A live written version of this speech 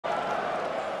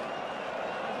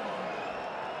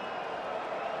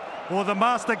Well, the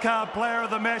Mastercard Player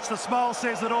of the match, the smile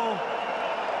says it all.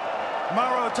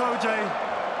 Maro Itoje,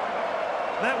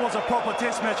 that was a proper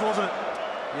test match, wasn't it?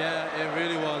 Yeah, it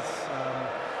really was.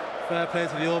 Fair play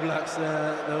to the All Blacks.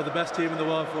 They were the best team in the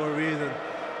world for a reason.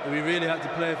 We really had to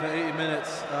play for 80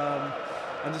 minutes.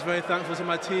 I'm just very thankful to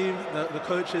my team, the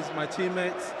coaches, my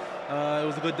teammates. It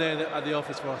was a good day at the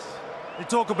office for us. You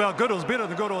talk about good, it was better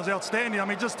than good, it was outstanding. I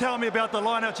mean, just tell me about the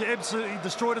line-out, you absolutely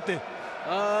destroyed it there.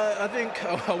 I think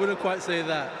I wouldn't quite say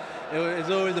that. It's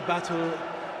always a battle.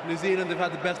 New Zealand, they've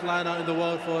had the best line-out in the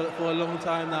world for a long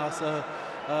time now, so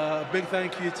a big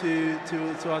thank you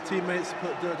to our teammates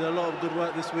who did a lot of good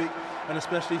work this week, and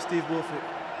especially Steve Borthwick.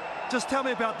 Just tell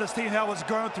me about this team, how it's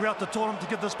grown throughout the tournament to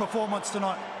get this performance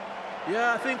tonight.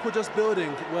 Yeah, I think we're just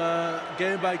building. We're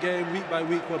game by game, week by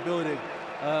week, we're building.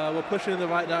 We're pushing in the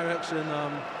right direction.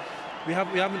 We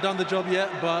haven't done the job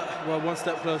yet, but we're one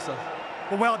step closer.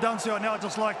 Well done, sir. Now I'd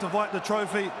just like to invite the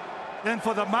trophy in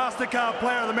for the Mastercard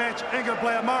Player of the match, England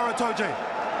player Maro Itoje.